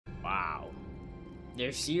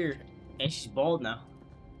There's Seer, and she's bald now.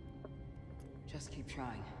 Just keep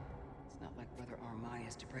trying. It's not like Brother Armai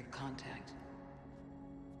is to break contact.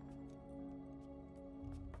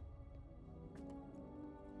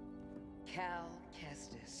 Cal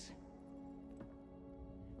Kestis.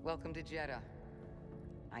 Welcome to Jedi.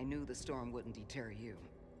 I knew the storm wouldn't deter you.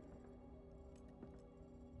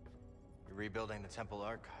 You're rebuilding the temple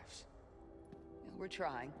archives. Yeah, we're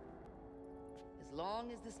trying. As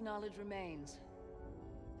long as this knowledge remains,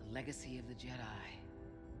 the legacy of the Jedi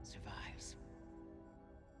survives.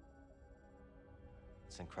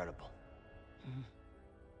 It's incredible. Mhm.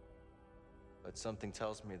 But something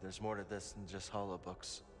tells me there's more to this than just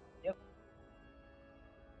holobooks. Yep.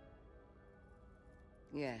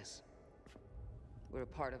 Yes. We're a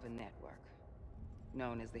part of a network,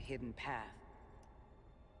 known as the Hidden Path.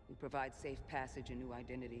 We provide safe passage and new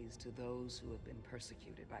identities to those who have been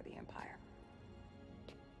persecuted by the Empire.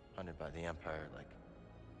 Hunted by the Empire, like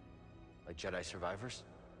Jedi survivors?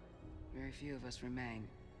 Very few of us remain.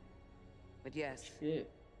 But yes, Shit.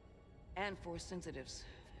 and Force sensitives,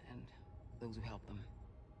 and those who help them.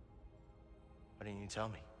 Why didn't you tell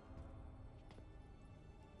me?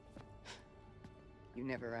 You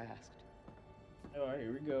never asked. Alright,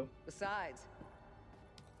 here we go. Besides,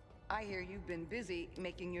 I hear you've been busy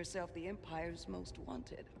making yourself the Empire's most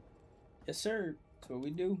wanted. Yes, sir. That's what we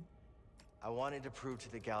do. I wanted to prove to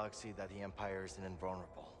the galaxy that the Empire isn't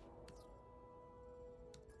invulnerable.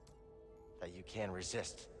 That you can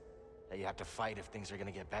resist. That you have to fight if things are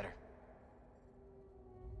gonna get better.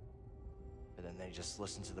 But then they just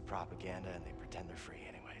listen to the propaganda and they pretend they're free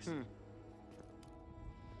anyways. You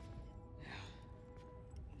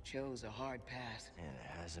chose a hard path. And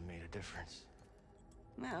it hasn't made a difference.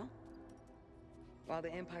 Well, while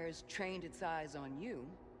the Empire's trained its eyes on you,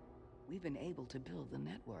 we've been able to build the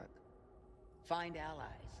network, find allies,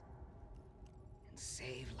 and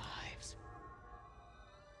save lives.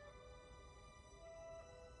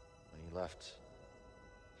 When you left,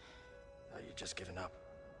 I thought you'd just given up.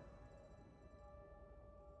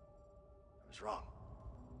 I was wrong.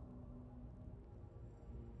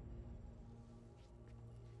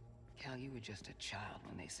 Cal, you were just a child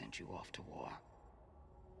when they sent you off to war.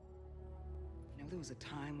 You know, there was a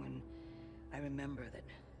time when I remember that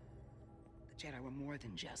the Jedi were more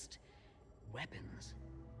than just weapons.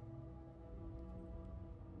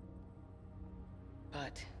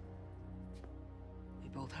 But we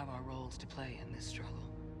both have our roles to play in this struggle.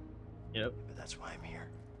 Yep. But that's why I'm here.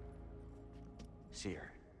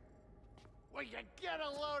 Seer. Well, you get a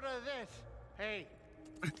load of this. Hey,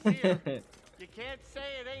 here, you can't say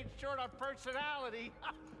it ain't short on personality,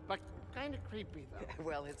 but kind of creepy, though.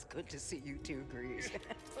 Well, it's good to see you too, Grease.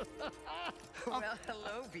 Well,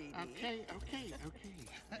 hello, BD. Okay.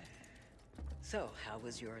 So, how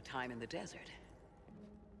was your time in the desert?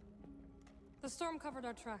 The storm covered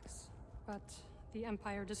our tracks, but the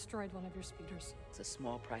Empire destroyed one of your speeders. It's a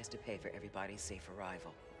small price to pay for everybody's safe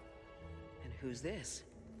arrival. And who's this?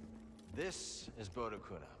 This is Bodo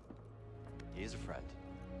Kuna. He's a friend.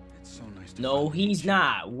 It's so nice to No, finally he's meet you.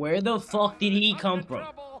 not. Where the fuck did he come from?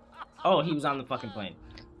 Trouble. Oh, he was on the fucking plane.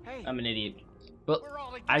 Hey, I'm an idiot. But we're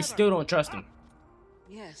all I together. still don't trust him.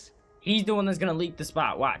 Yes. He's the one that's gonna leak the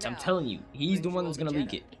spot. Watch, I'm Now, telling you. He's the brings one you that's all gonna the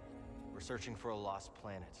leak Jedi. it. We're searching for a lost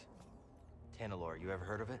planet. Tanalorr, you ever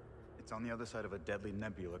heard of it? It's on the other side of a deadly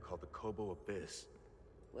nebula called the Kobo Abyss.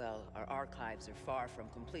 Well, our archives are far from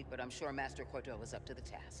complete, but I'm sure Master Corto is up to the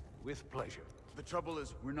task. With pleasure. The trouble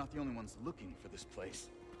is, we're not the only ones looking for this place.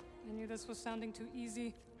 I knew this was sounding too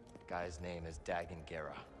easy. Guy's name is Dagan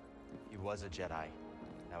Gera. He was a Jedi.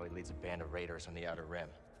 Now he leads a band of raiders on the Outer Rim.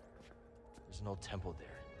 There's an old temple there.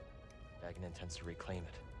 Dagan intends to reclaim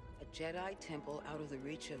it. A Jedi temple out of the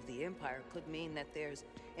reach of the Empire could mean that there's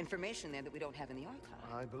information there that we don't have in the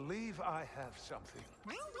archive. I believe I have something.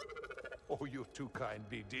 Oh, you're too kind,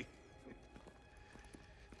 BD.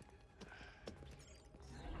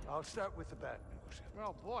 I'll start with the bad news.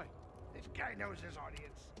 Oh boy, this guy knows his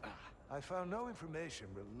audience. I found no information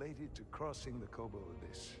related to crossing the Kobo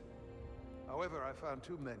Abyss. However, I found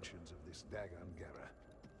two mentions of this Dagan Gera.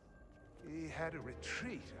 He had a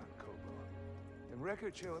retreat on Kobo, and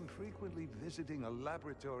records show him frequently visiting a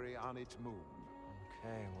laboratory on its moon.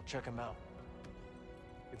 Okay, we'll check him out.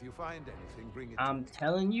 If you find anything, bring it to I'm me.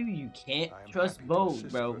 telling you, you can't I am trust happy to Bo, assist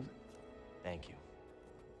bro. further. Thank you.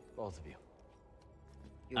 Both of you.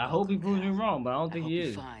 You're I hope he welcome, proves me Cal. wrong, but I don't I think hope he you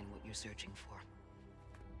is. find what you're searching for.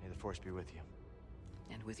 May the Force be with you.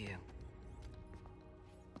 And with you.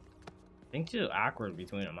 Things too awkward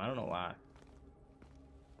between them. I don't know why.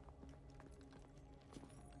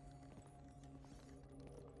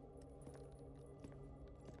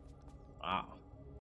 Wow.